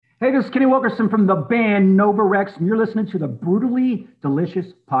Hey, this is Kenny Wilkerson from the band Nova Rex, and you're listening to the Brutally Delicious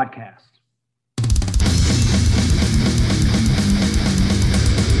Podcast.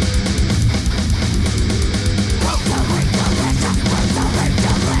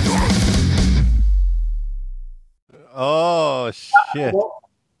 Oh shit!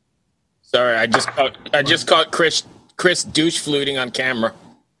 Sorry, I just caught Chris douche fluting on camera.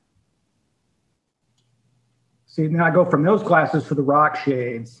 See, now I go from those glasses to the rock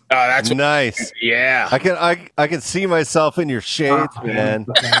shades. Oh, that's nice. Yeah, I can see myself in your shades, man.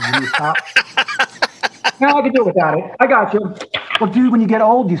 Now I can do it without it. I got you. Well, dude, when you get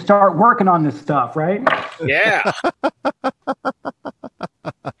old, you start working on this stuff, right? Yeah.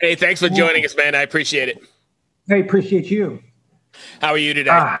 Hey, thanks for joining us, man. I appreciate it. Hey, appreciate you. How are you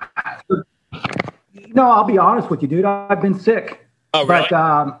today? No, I'll be honest with you, dude. I've been sick. Oh, really?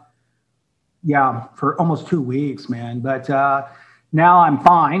 But, yeah, for almost 2 weeks, man. But now I'm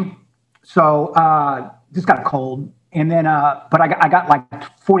fine. So just got a cold. And then, but I got like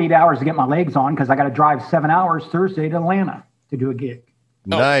 48 hours to get my legs on because I got to drive 7 hours Thursday to Atlanta to do a gig.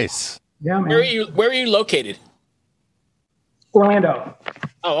 Oh. Nice. Yeah, man. Where are you located? Orlando.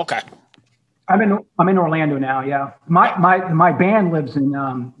 Oh, okay. I'm in Orlando now. Yeah, my band lives in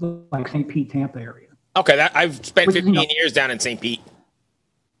like St. Pete, Tampa area. Okay, I've spent 15 years down in St. Pete.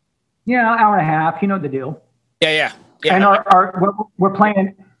 Yeah, hour and a half. You know the deal. Yeah. And we're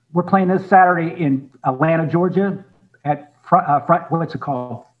playing this Saturday in Atlanta, Georgia, at front. What's it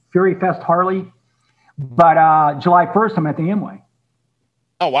called? Fury Fest Harley. But July 1st, I'm at the Amway.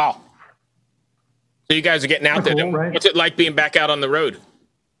 Oh wow! So you guys are getting out there. Cool, right? What's it like being back out on the road?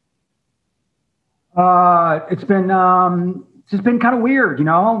 It's just been kind of weird, you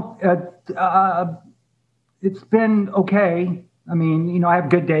know. It's been okay. I mean, you know, I have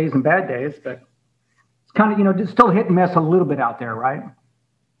good days and bad days, but it's kind of, you know, just still hit and miss a little bit out there, right?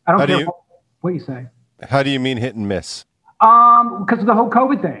 I don't care what you say. How do you mean hit and miss? Because of the whole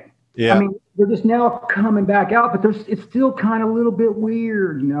COVID thing. Yeah. I mean, they're just now coming back out, but it's still kind of a little bit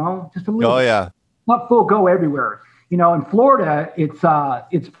weird, you know, just a little. Oh yeah. Not full go everywhere. You know, in Florida,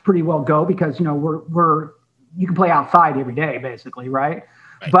 it's pretty well go because, you know, you can play outside every day basically, right?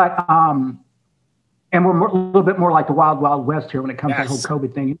 But and we're a little bit more like the wild, wild west here when it comes to the whole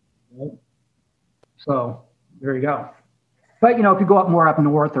COVID thing. Right? So there you go. But you know, if you go up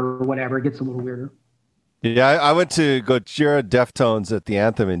north or whatever, it gets a little weirder. Yeah, I went to Gojira Deftones at the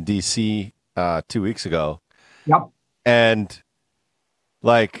Anthem in DC 2 weeks ago. Yep. And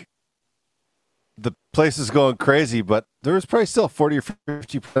like, the place is going crazy, but there was probably still 40 or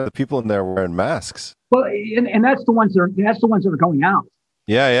 50% of the people in there wearing masks. Well, and that's the ones that are going out.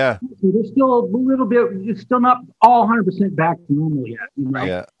 Yeah. There's still a little bit. It's still not all 100% back to normal yet. You know?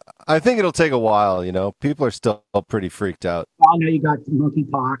 Yeah, I think it'll take a while. You know, people are still pretty freaked out. Well, now you got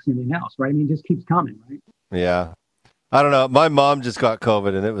monkeypox and everything else, right? I mean, it just keeps coming, right? Yeah, I don't know. My mom just got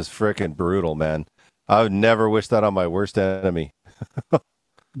COVID, and it was freaking brutal, man. I would never wish that on my worst enemy.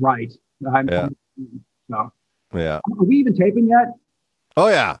 Right. Yeah. Are we even taping yet? Oh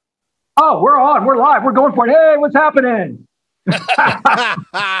yeah. Oh, we're on. We're live. We're going for it. Hey, what's happening?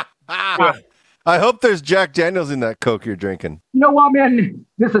 I hope there's Jack Daniels in that Coke you're drinking. You know what, man?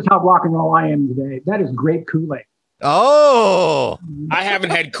 This is how rock and roll I am today. That is grape Kool-Aid. Oh. I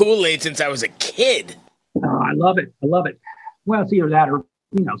haven't had Kool-Aid since I was a kid. Oh, I love it. Well, it's either that or,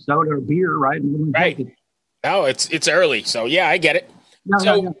 you know, soda or beer, right? Right. No, it's early. So, yeah, I get it.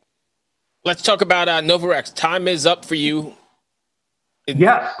 No. Let's talk about Nova Rex. Time is up for you.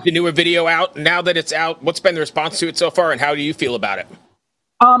 Yes. The newer video out. Now that it's out, what's been the response to it so far, and how do you feel about it?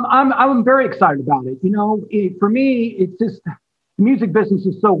 I'm very excited about it. You know, for me, it's just the music business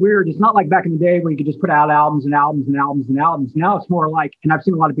is so weird. It's not like back in the day where you could just put out albums and albums and albums and albums. Now it's more like, and I've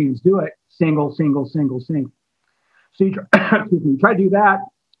seen a lot of bands do it, single. So you try to do that.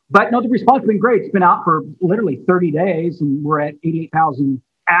 But no, the response has been great. It's been out for literally 30 days, and we're at 88,000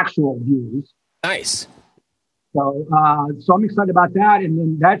 actual views. Nice. So I'm excited about that, and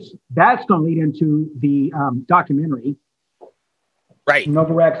then that's going to lead into the documentary. Right.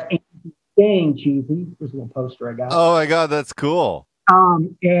 Nova Rex ain't staying cheesy. There's a little poster I got. Oh my God, that's cool.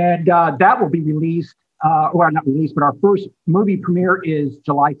 And that will be released, or not released, but our first movie premiere is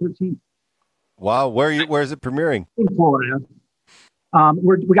July 13th. Wow, where is it premiering? In Florida.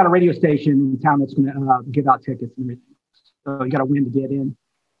 We got a radio station in town that's going to give out tickets and everything. So you got to win to get in.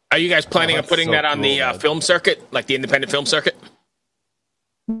 Are you guys planning on putting that on the film circuit, like the independent film circuit?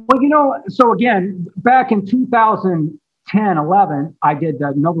 Well, you know, so again, back in 2010, 11, I did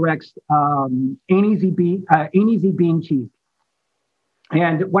the Nova Rex Ain't Easy Being Cheesy.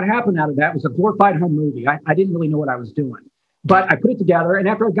 And what happened out of that was a glorified home movie. I didn't really know what I was doing. But I put it together, and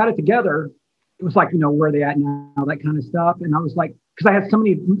after I got it together, it was like, where are they at now, that kind of stuff. And I was like, because I had so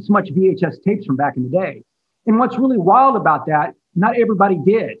much VHS tapes from back in the day. And what's really wild about that, not everybody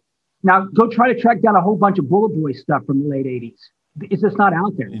did. Now, go try to track down a whole bunch of Bullet Boy stuff from the late 80s. It's just not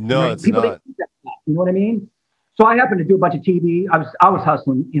out there. No, right? it's People not. That stuff, you know what I mean? So I happened to do a bunch of TV. I was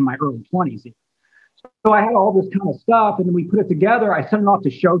hustling in my early 20s. So I had all this kind of stuff, and then we put it together. I sent it off to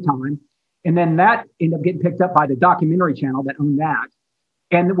Showtime, and then that ended up getting picked up by the documentary channel that owned that.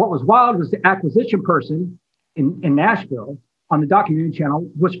 And what was wild was the acquisition person in Nashville on the documentary channel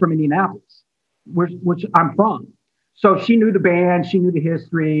was from Indianapolis, which I'm from. So she knew the band, she knew the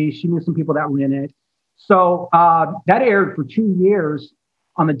history, she knew some people that were in it. So that aired for 2 years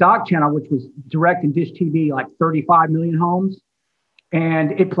on the doc channel, which was direct and dish TV, like 35 million homes.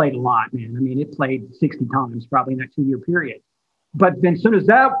 And it played a lot, man. I mean, it played 60 times probably in that 2 year period. But then as soon as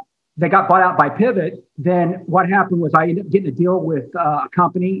they got bought out by Pivot, then what happened was I ended up getting a deal with a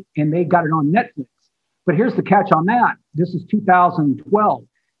company, and they got it on Netflix. But here's the catch on that. This is 2012.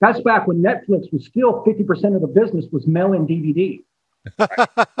 That's back when Netflix was still 50% of the business was mail-in DVD.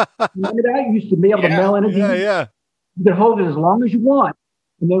 Remember that? You used to be able to mail in a DVD. Yeah. You could hold it as long as you want.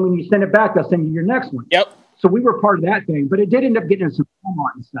 And then when you send it back, they'll send you your next one. Yep. So we were part of that thing, but it did end up getting into some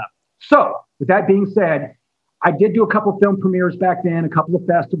Walmart and stuff. So with that being said, I did do a couple of film premieres back then, a couple of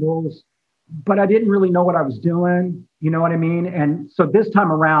festivals, but I didn't really know what I was doing. You know what I mean? And so this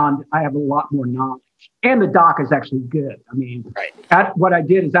time around, I have a lot more knowledge. And the doc is actually good. I mean, what I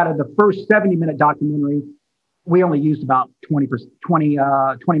did is out of the first 70-minute documentary, we only used about 20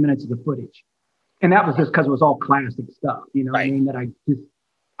 minutes of the footage. And that was just because it was all classic stuff, you know what I mean? That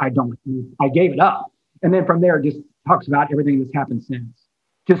I gave it up. And then from there, it just talks about everything that's happened since.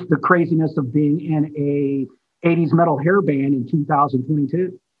 Just the craziness of being in a 80s metal hair band in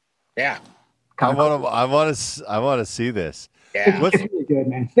 2022. Yeah. I want to see this. Yeah. It's really good,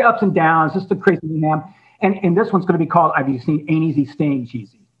 man. It's the ups and downs, just the crazy mayhem. And this one's going to be called, have you seen Ain't Easy Staying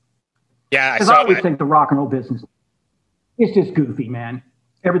Cheesy? Yeah, Because I always think the rock and roll business, it's just goofy, man.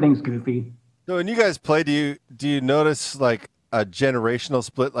 Everything's goofy. So when you guys play, do you notice like a generational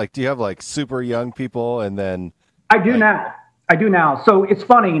split? Like, do you have like super young people and then? I do now. So it's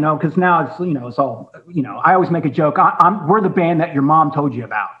funny, because now it's, it's all, I always make a joke. We're the band that your mom told you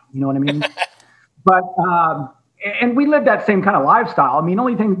about. You know what I mean? But, and we live that same kind of lifestyle. I mean, the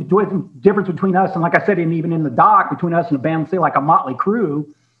only difference between us, and like I said, even in the doc, between us and a band, say like a Motley Crue,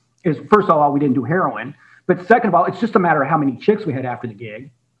 is first of all, we didn't do heroin. But second of all, it's just a matter of how many chicks we had after the gig.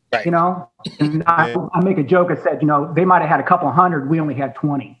 Right. And I make a joke. I said, they might have had a couple hundred. We only had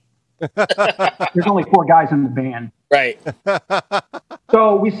 20. There's only 4 guys in the band. Right.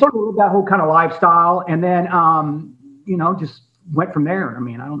 So we sort of lived that whole kind of lifestyle. And then, just went from there. I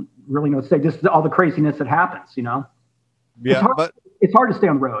mean, I don't really know what to say. Just all the craziness that happens, Yeah, it's hard to stay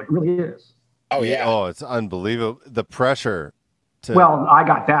on the road. It really is. Oh, yeah. Oh, it's unbelievable. The pressure. Well, I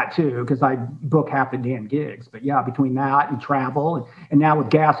got that too, because I book half the damn gigs. But yeah, between that and travel, and now with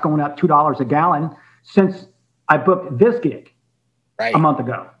gas going up $2 a gallon, since I booked this gig a month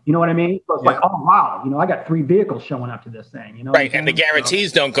ago, you know what I mean? So it's like, oh wow, I got 3 vehicles showing up to this thing, Right, and the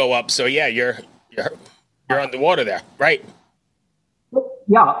guarantees don't go up, so yeah, you're underwater there, right?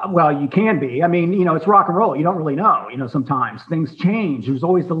 Yeah, well, you can be. I mean, it's rock and roll. You don't really know. Sometimes things change. There's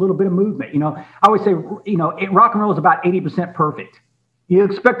always a little bit of movement. I always say, rock and roll is about 80% perfect. You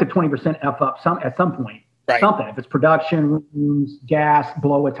expect a 20% F up at some point. Right. Something. If it's production, rooms, gas,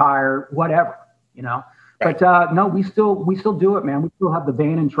 blow a tire, whatever. Right. But no, we still do it, man. We still have the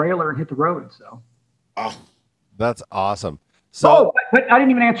van and trailer and hit the road. So. Oh, that's awesome. So, but I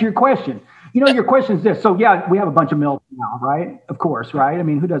didn't even answer your question. Your question is this. So, yeah, we have a bunch of milk now, right? Of course, right? I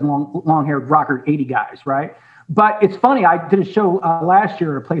mean, who doesn't long-haired rocker 80 guys, right? But it's funny. I did a show last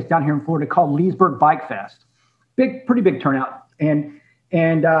year at a place down here in Florida called Leesburg Bike Fest. Pretty big turnout. And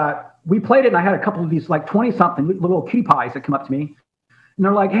we played it, and I had a couple of these like 20-something little cutie pies that come up to me. And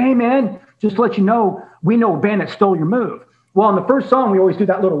they're like, hey, man, just to let you know, we know a band that stole your move. Well, in the first song, we always do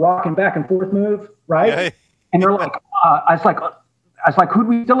that little rocking back and forth move, right? Yeah. And they're like, I was like, who'd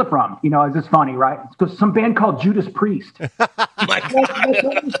we steal it from? Is this funny, right? It's some band called Judas Priest. My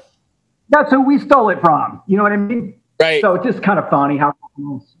God. That's who we stole it from. You know what I mean? Right. So it's just kind of funny how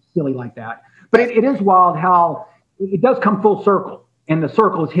it's silly like that. But it is wild how it does come full circle. And the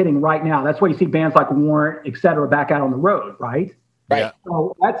circle is hitting right now. That's why you see bands like Warrant, et cetera, back out on the road, right? Right.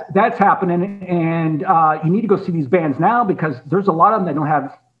 So that's happening. And you need to go see these bands now because there's a lot of them that don't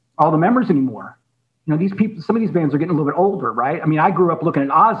have all the members anymore. These people, some of these bands are getting a little bit older, right? I mean, I grew up looking at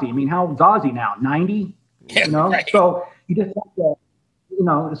Ozzy. I mean, how old's Ozzy now? 90? Yeah, right. So you just have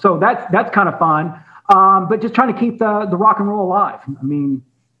to, so that's kind of fun. But just trying to keep the rock and roll alive. I mean,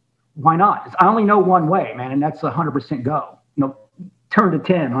 why not? I only know one way, man, and that's 100% go. You know, turn to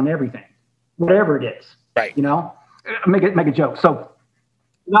 10 on everything, whatever it is. Right. You know, make a joke. So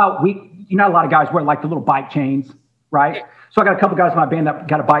now a lot of guys wear like the little bike chains, right? Yeah. So I got a couple guys in my band that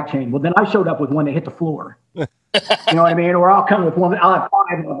got a bike chain. Well, then I showed up with one that hit the floor. You know what I mean? Or I'll come with one. I'll have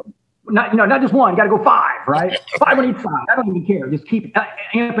 5 of them. Not just one. Got to go 5, right? 5 on each side. I don't even care. Just keep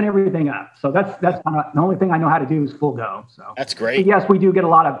amping everything up. So that's kind of the only thing I know how to do is full go. So that's great. But yes, we do get a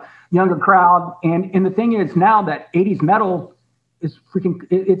lot of younger crowd, and the thing is now that 80s metal is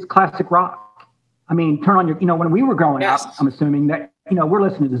it's classic rock. I mean, turn on your, when we were growing up, I'm assuming that we're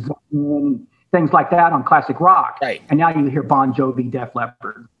listening to Zone and things like that on classic rock, right? And now you hear Bon Jovi, Def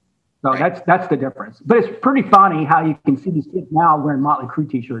Leppard. So that's the difference. But it's pretty funny how you can see these kids now wearing Motley Crue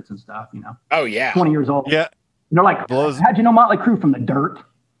T-shirts and stuff. Oh yeah, 20 years old. Yeah, and they're like, how'd you know Motley Crue from the dirt?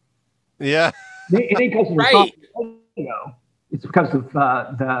 Yeah, it ain't because of right. It's because of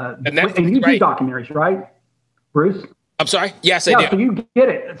the Netflix, YouTube documentaries, right, Bruce? I'm sorry. Yes, I do. So you get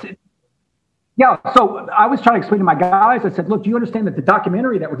it. Yeah. So I was trying to explain to my guys. I said, look, do you understand that the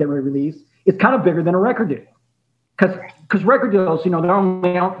documentary that we're getting ready to release is kind of bigger than a record deal? Because record deals,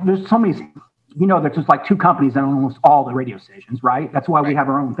 there's so many, there's just like 2 companies that own almost all the radio stations, right? That's why we have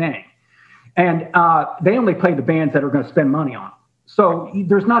our own thing. And they only play the bands that are going to spend money on them. So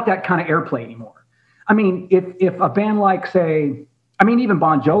there's not that kind of airplay anymore. I mean, if a band like, say, even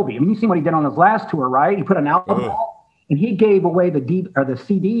Bon Jovi, you see what he did on his last tour, right? He put an album out and he gave away the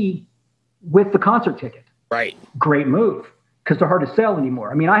CD with the concert ticket. Right. Great move, because they're hard to sell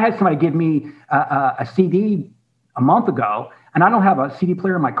anymore. I mean, I had somebody give me a CD a month ago, and I don't have a CD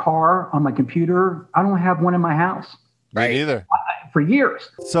player in my car, on my computer. I don't have one in my house. Right. Either. For years.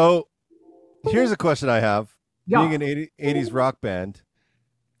 So here's a question I have. Yeah. Being an 80s rock band,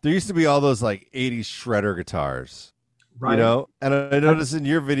 there used to be all those like 80s shredder guitars, right? And I noticed in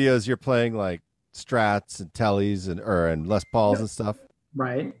your videos, you're playing like Strats and Tellys and Les Pauls and stuff.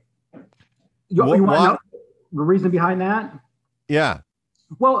 Right. You want to know the reason behind that? Yeah.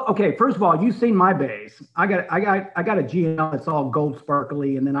 Well, okay. First of all, you've seen my bass. I got a GL that's all gold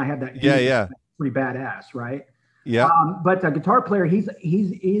sparkly, and then I have that. Yeah. Pretty badass, right? Yeah. But a guitar player, he's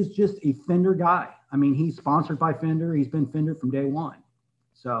just a Fender guy. I mean, he's sponsored by Fender. He's been Fender from day one.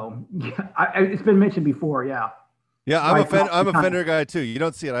 So it's been mentioned before. Yeah. Yeah, I'm a Fender guy too. You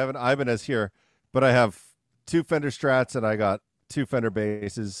don't see it. I have an Ibanez here, but I have 2 Fender Strats and I got 2 Fender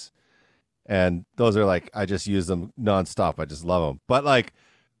basses. And those are like, I just use them nonstop. I just love them. But like,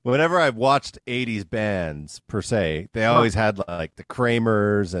 whenever I've watched 80s bands per se, they always had like the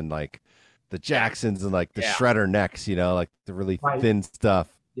Kramers and like the Jacksons and like the shredder necks, like the really thin stuff.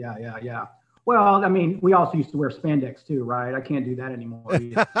 Yeah. Well, I mean, we also used to wear spandex too, right? I can't do that anymore.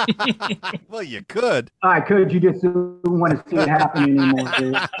 Well, you could. I could. You just don't want to see it happen anymore,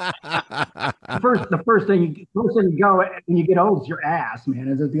 dude. The first thing you go when you get old is your ass, man.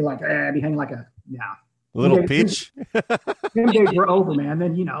 It'll just be like, be hanging like a little peach. Them days were over, man.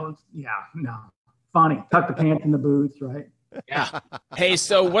 Then funny. Tuck the pants in the boots, right? Yeah. Hey,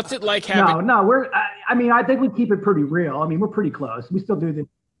 so what's it like having? No. I think we keep it pretty real. I mean, we're pretty close. We still do this.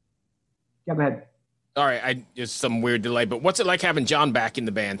 Yeah, go ahead. All right, just some weird delay, but what's it like having John back in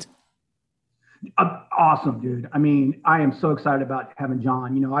the band? Awesome, dude. I mean, I am so excited about having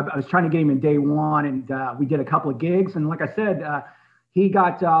John. I was trying to get him in day one, and we did a couple of gigs, and like I said, he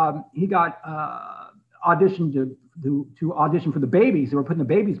got auditioned to audition for the Babies. They were putting the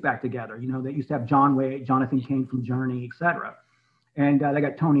Babies back together. They used to have John Waite, Jonathan Cain from Journey, etc. And they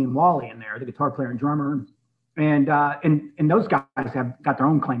got Tony and Wally in there, the guitar player and drummer. And those guys have got their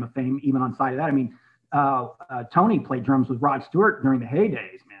own claim of fame, even on side of that. I mean, Tony played drums with Rod Stewart during the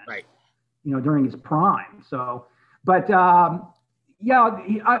heydays, man. Right. During his prime. So, but and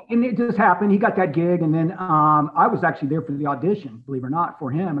it just happened. He got that gig, and then I was actually there for the audition, believe it or not, for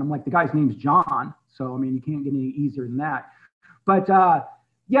him. And I'm like, the guy's name's John, so I mean, you can't get any easier than that. But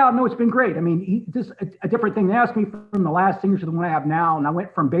it's been great. I mean, just a different thing. They asked me from the last singer to the one I have now, and I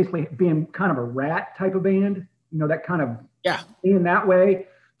went from basically being kind of a Rat type of band, that kind of being that way,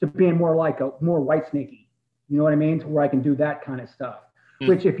 to being more like more Whitesnakey. You know what I mean? To where I can do that kind of stuff.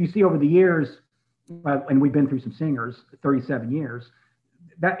 Which, if you see over the years, and we've been through some singers, 37 years,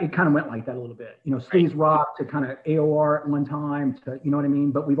 that it kind of went like that a little bit. Sleaze rock to kind of AOR at one time to, you know what I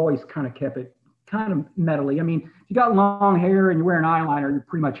mean? But we've always kind of kept it kind of metally. I mean, if you got long hair and you're wearing eyeliner, you're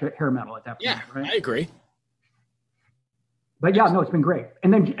pretty much hair metal at that point. Yeah, right? I agree. But it's been great.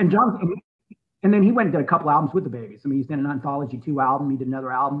 And then he went and did a couple albums with the Babies. I mean, he's done an Anthology 2 album. He did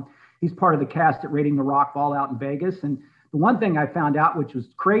another album. He's part of the cast at Raiding the Rock Fall out in Vegas. And the one thing I found out, which was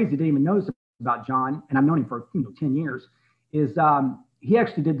crazy, didn't even notice about John, and I've known him for 10 years, is he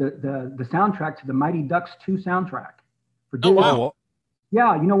actually did the soundtrack to the Mighty Ducks 2 soundtrack for Disney. Oh, wow.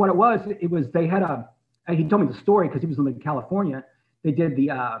 Yeah, you know what it was? It was they had he told me the story because he was in California. They did the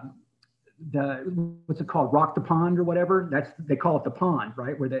what's it called, Rock the Pond or whatever. They call it the pond,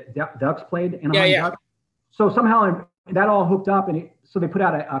 right, where the Ducks played. Ducks. So somehow that all hooked up, and so they put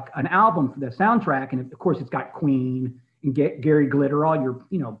out an album for the soundtrack, and of course it's got Queen and Gary Glitter, all your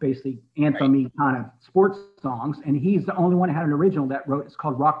basically anthem-y kind of sports songs, and he's the only one that had an original that wrote. It's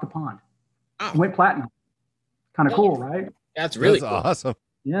called Rock the Pond. It went platinum. Kind of cool, right? That's really cool. Awesome.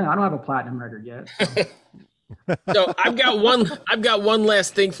 Yeah, I don't have a platinum record yet. So. So I've got one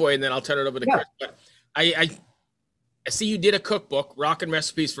last thing for you, and then I'll turn it over to Chris. But I see you did a cookbook, Rockin'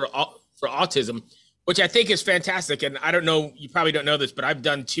 Recipes for Autism, which I think is fantastic. And I don't know, you probably don't know this, but I've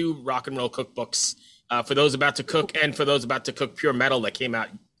done 2 rock and roll cookbooks for those about to cook and for those about to cook pure metal that came out,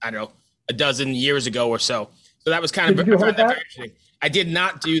 I don't know, a dozen years ago or so. So that was kind of very interesting. I did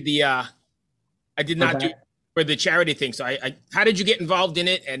not do the do for the charity thing. So I how did you get involved in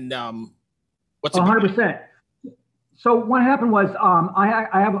it? And what's 100%. So what happened was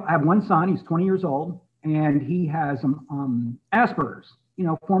I have one son. He's 20 years old, and he has Asperger's,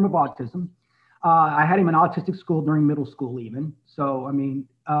 form of autism. I had him in autistic school during middle school even. So, I mean,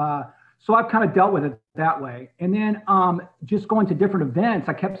 so I've kind of dealt with it that way. And then just going to different events,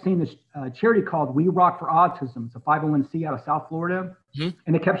 I kept seeing this charity called We Rock for Autism. It's a 501c out of South Florida. Mm-hmm.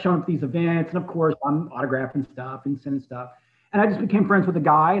 And they kept showing up these events. And of course, I'm autographing stuff and sending stuff. And I just became friends with the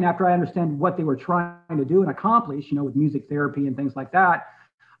guy. And after I understand what they were trying to do and accomplish, with music therapy and things like that,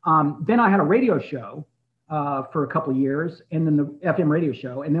 then I had a radio show for a couple of years, and then the FM radio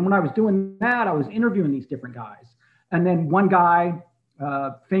show. And then when I was doing that, I was interviewing these different guys. And then one guy,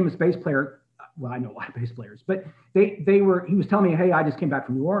 famous bass player, well, I know a lot of bass players, but he was telling me, hey, I just came back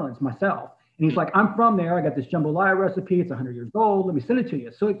from New Orleans myself. And he's like, I'm from there. I got this jambalaya recipe. It's 100 years old. Let me send it to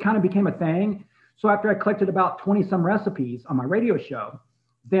you. So it kind of became a thing. So after I collected about 20 some recipes on my radio show,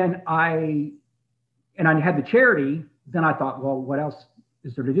 then I had the charity, then I thought, well, what else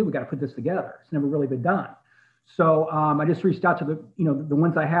is there to do? We got to put this together. It's never really been done. So I just reached out to the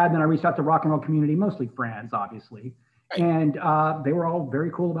ones I had, then I reached out to rock and roll community, mostly friends, obviously. And they were all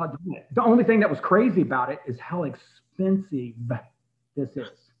very cool about doing it. The only thing that was crazy about it is how expensive this is. You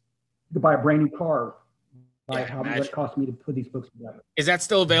could buy a brand new car. How much it cost me to put these books together. Is that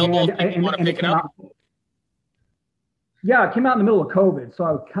still available if you want to pick it up? Yeah, it came out in the middle of COVID, so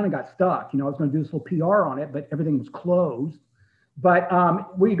I kind of got stuck. I was going to do this little PR on it, but everything was closed. But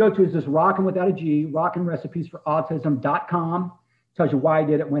where you go to is this Rockin' without a G, rockinrecipesforautism.com. Tells you why I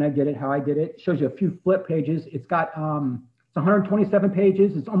did it, when I did it, how I did it. Shows you a few flip pages. It's got it's 127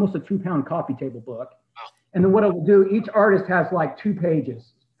 pages. It's almost a 2-pound coffee table book. Wow. And then what it will do, each artist has like 2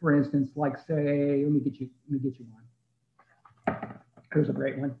 pages. For instance, like say, let me get you one. Here's a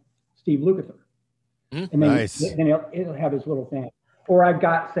great one, Steve Wilkerson. And then, nice. Then it'll have his little thing. Or I've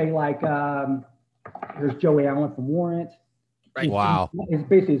got say like here's Joey Allen from Warrant. Right. Wow. It's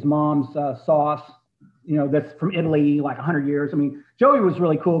basically his mom's sauce. That's from Italy, like 100 years. I mean, Joey was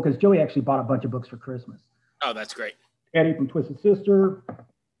really cool because Joey actually bought a bunch of books for Christmas. Oh, that's great. Eddie from Twisted Sister.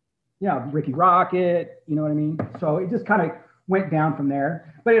 Yeah, Ricky Rocket. You know what I mean? So it just kind of went down from there.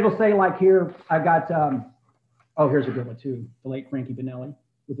 But it'll say like here, I've got, here's a good one too. The late Frankie Benelli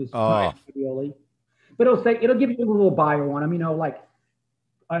with his ravioli. But it'll give you a little bio on him. Like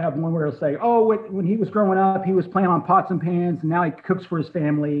I have one where it'll say, when he was growing up, he was playing on pots and pans, and now he cooks for his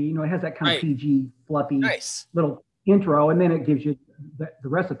family. It has that kind of PG, fluffy little intro, and then it gives you the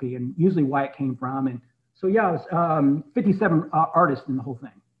recipe and usually why it came from. And so, yeah, it was 57 artists in the whole thing.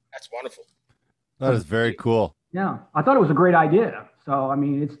 That's wonderful. That is very cool. Yeah, I thought it was a great idea. So, I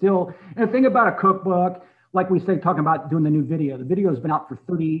mean, it's still, and the thing about a cookbook, like we say, talking about doing the new video, the video has been out for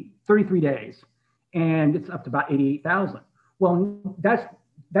 33 days, and it's up to about 88,000. Well, that's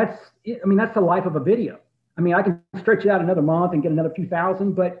it. I mean, that's the life of a video. I mean, I can stretch it out another month and get another few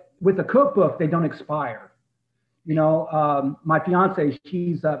thousand, but with a cookbook, they don't expire. My fiance,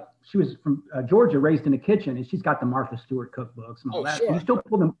 she was from Georgia, raised in the kitchen, and she's got the Martha Stewart cookbooks and all that. Sure. So you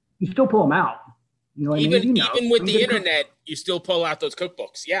still pull them out. Even with the internet, you still pull out those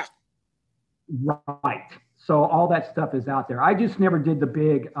cookbooks. Yeah. Right. So all that stuff is out there. I just never did the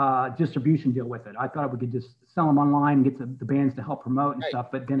big distribution deal with it. I thought we could just sell them online and get the bands to help promote and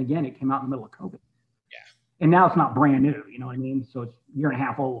stuff. But then again, it came out in the middle of COVID. Yeah. And now it's not brand new. You know what I mean? So it's a year and a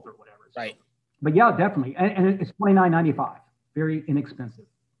half old or whatever. So. Right. But yeah, definitely. And it's $29.95. Very inexpensive.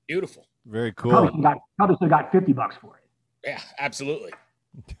 Beautiful. Very cool. Probably still got $50 for it. Yeah, absolutely.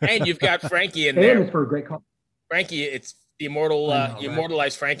 And you've got Frankie in there. And it's for a great call. Frankie, it's The immortal, know, you right?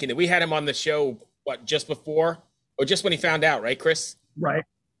 immortalized Frankie. We had him on the show, just before or just when he found out, right, Chris? Right.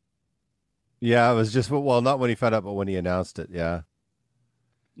 Yeah, it was just not when he found out, but when he announced it. Yeah.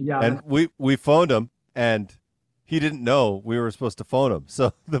 Yeah. And we phoned him, and he didn't know we were supposed to phone him.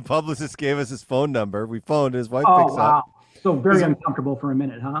 So the publicist gave us his phone number. We phoned. His wife picks up. So very uncomfortable for a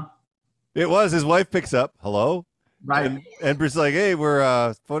minute, huh? It was. His wife picks up. Hello? Right. And Bruce's like, hey,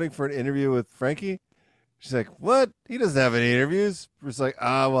 we're phoning for an interview with Frankie. She's like, what? He doesn't have any interviews. Bruce's like,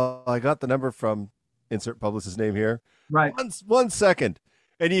 well, I got the number from insert publicist's name here. Right. 1 second.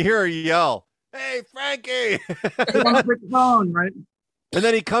 And you hear her yell, hey, Frankie. Phone, right? And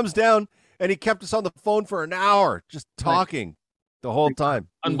then he comes down, and he kept us on the phone for an hour, just talking the whole time.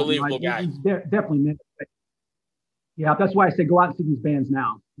 Unbelievable guy. He's definitely meant it. Yeah, that's why I say go out and see these bands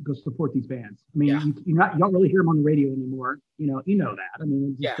now. Go support these bands. I mean, you don't really hear them on the radio anymore. You know that. I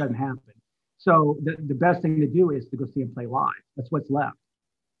mean, it just doesn't happen. So the best thing to do is to go see them play live. That's what's left.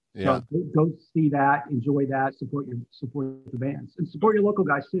 Yeah. So go see that, enjoy that, support the bands, and support your local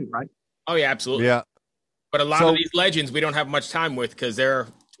guys too, right? Oh yeah, absolutely. Yeah. But a lot of these legends we don't have much time with because they're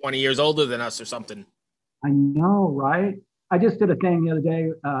 20 years older than us or something. I know, right? I just did a thing the other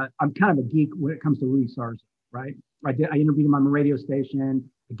day. I'm kind of a geek when it comes to Rudy Sarzo, right? I interviewed him on the radio station.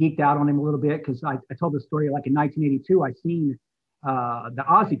 I geeked out on him a little bit because I told the story like in 1982. I seen the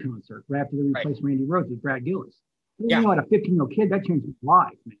Ozzy concert right after they replaced Randy Rhoads with Brad Gillis. You know, at a 15-year-old kid, that changed my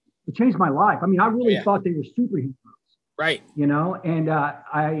life, man. It changed my life. I mean, I really thought they were superheroes. Right. You know, and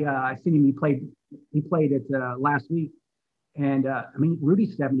I seen him. He played it last week, and I mean,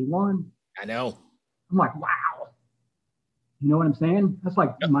 Rudy's 71. I know. I'm like, wow. You know what I'm saying? That's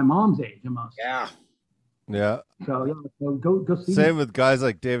like my mom's age almost. Yeah. So go see. Same with guys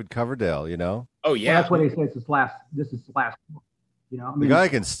like David Coverdale. You know. Oh yeah. Well, that's what they say. This is his last. You know, I mean, the guy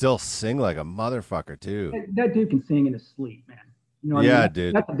can still sing like a motherfucker too. That dude can sing in his sleep, man. You know what I mean?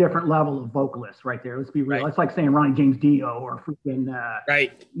 Dude. That's a different level of vocalist right there. Let's be real. It's like saying Ronnie James Dio or freaking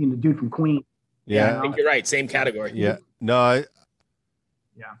dude from Queen. Yeah, I think you're right. Same category. Yeah. No,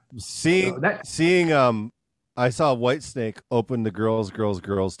 Seeing I saw Whitesnake open the Girls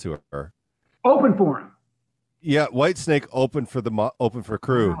tour. Open for him. Yeah, Whitesnake opened for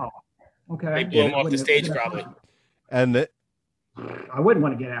Crew. Wow. Okay. They blew him off the stage probably. And I wouldn't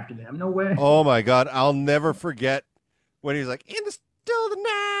want to get after them. No way. Oh my God, I'll never forget when he's like in the still of the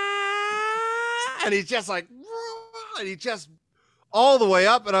night, and he's just like, and he just all the way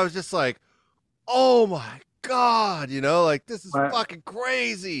up, and I was just like, oh my God, you know, like this is fucking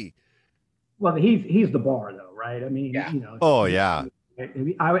crazy. Well, he's the bar though, right? I mean, you know. Oh yeah.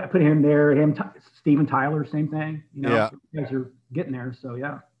 I put him there. Steven Tyler, same thing. You know, you guys are getting there. So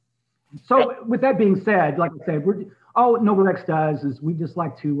yeah. So with that being said, like I said, Noble Rex does is we just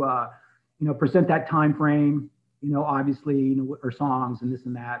like to, present that time frame. You know, obviously, our songs and this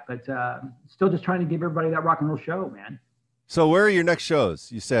and that, but still just trying to give everybody that rock and roll show, man. So where are your next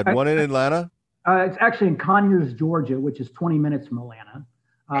shows? You said one in Atlanta. It's actually in Conyers, Georgia, which is 20 minutes from Atlanta.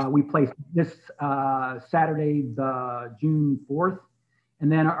 We play this Saturday, the June 4th.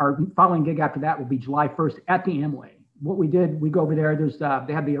 And then our following gig after that will be July 1st at the Amway. What we did, we go over there.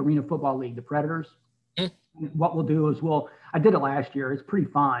 They have the Arena Football League, the Predators. What we'll do is I did it last year. It's pretty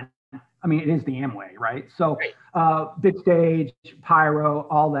fun. I mean, it is the Amway, right? So big stage, pyro,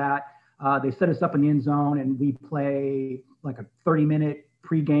 all that. They set us up in the end zone and we play like a 30-minute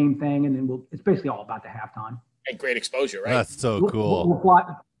pregame thing. And then it's basically all about the halftime. And great exposure, right? That's so cool. We'll fly.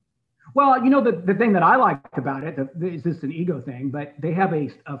 Well, the thing that I liked about it is this an ego thing, but they have a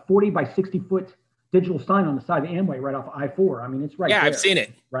 40 by 60 foot digital sign on the side of the Amway right off I-4. I mean, it's right there. Yeah, I've seen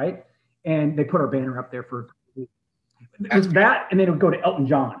it. Right? And they put our banner up there for that, and then it would go to Elton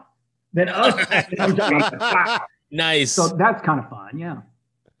John. Then us, Elton John. Wow. Nice. So that's kind of fun, yeah.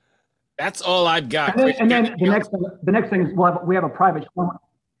 That's all I've got. And then the next thing is we have a private show.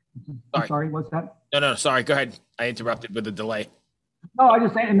 I'm sorry, what's that? No, sorry. Go ahead. I interrupted with a delay. No, I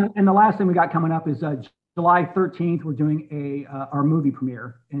just saying, and the last thing we got coming up is July 13th. We're doing our movie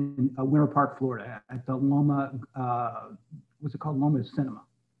premiere in Winter Park, Florida, at the Loma. What's it called? Loma Cinema.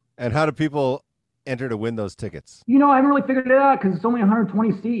 And how do people enter to win those tickets? I haven't really figured it out because it's only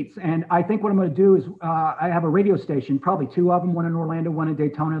 120 seats, and I think what I'm going to do is I have a radio station, probably two of them, one in Orlando, one in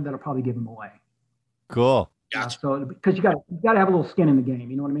Daytona, that'll probably give them away. Cool. Gotcha. So because you got to have a little skin in the game,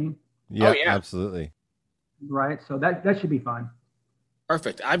 you know what I mean? Yeah, absolutely. Right. So that should be fun.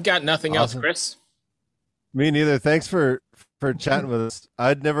 Perfect. I've got nothing else, Chris. Me neither. Thanks for chatting with us.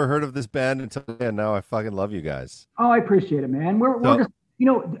 I'd never heard of this band until today, and now I fucking love you guys. Oh, I appreciate it, man. We're just,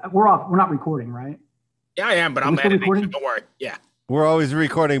 we're off. We're not recording, right? Yeah, I am, but I'm editing. So don't worry. Yeah. We're always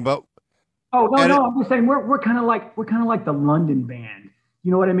recording, but Oh no, I'm just saying we're kind of like the London band.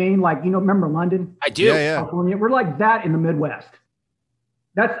 You know what I mean? Like, remember London? I do. Yeah. California. We're like that in the Midwest.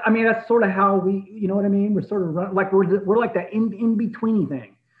 That's sort of how we, you know what I mean? We're sort of like we're like that in betweeny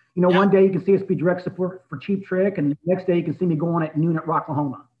thing. One day you can see us be direct support for Cheap Trick, and the next day you can see me go on at noon at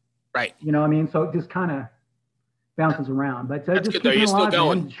Rocklahoma. Right. You know what I mean? So it just kind of bounces around. But that's just good though. You're still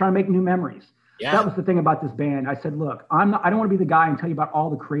going. Just trying to make new memories. Yeah. That was the thing about this band. I said, look, I don't want to be the guy and tell you about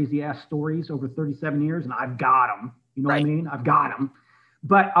all the crazy ass stories over 37 years, and I've got them. You know what I mean? I've got them.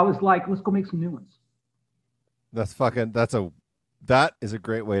 But I was like, let's go make some new ones. That is a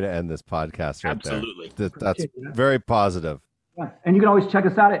great way to end this podcast right Absolutely. there. That's very positive. Yeah. And you can always check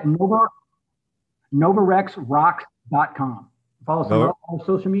us out at novarexrocks.com. Follow us on all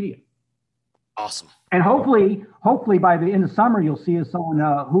social media. Awesome. And hopefully by the end of summer, you'll see us on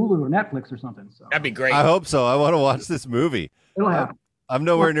Hulu or Netflix or something. So that'd be great. I hope so. I want to watch this movie. It'll happen. I'm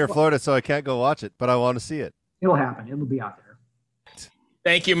nowhere near Florida, so I can't go watch it, but I want to see it. It'll happen. It'll be out there.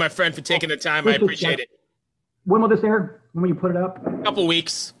 Thank you, my friend, for taking the time. I appreciate it. When will this air? When will you put it up? A couple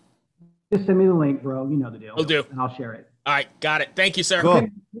weeks. Just send me the link, bro. You know the deal. Will do. And I'll share it. All right. Got it. Thank you, sir. Cool.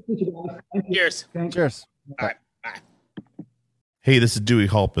 Okay. Cheers. Cheers. All right. Bye. Hey, this is Dewey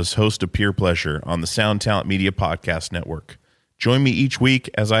Halpus, host of Peer Pleasure on the Sound Talent Media Podcast Network. Join me each week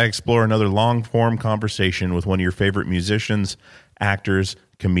as I explore another long-form conversation with one of your favorite musicians, actors,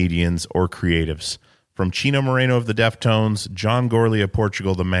 comedians, or creatives. From Chino Moreno of the Deftones, John Gorley of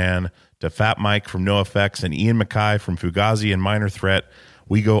Portugal the Man, to Fat Mike from NoFX and Ian MacKaye from Fugazi and Minor Threat,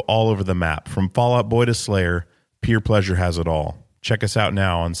 we go all over the map. From Fall Out Boy to Slayer, Peer Pleasure has it all. Check us out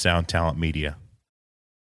now on Sound Talent Media.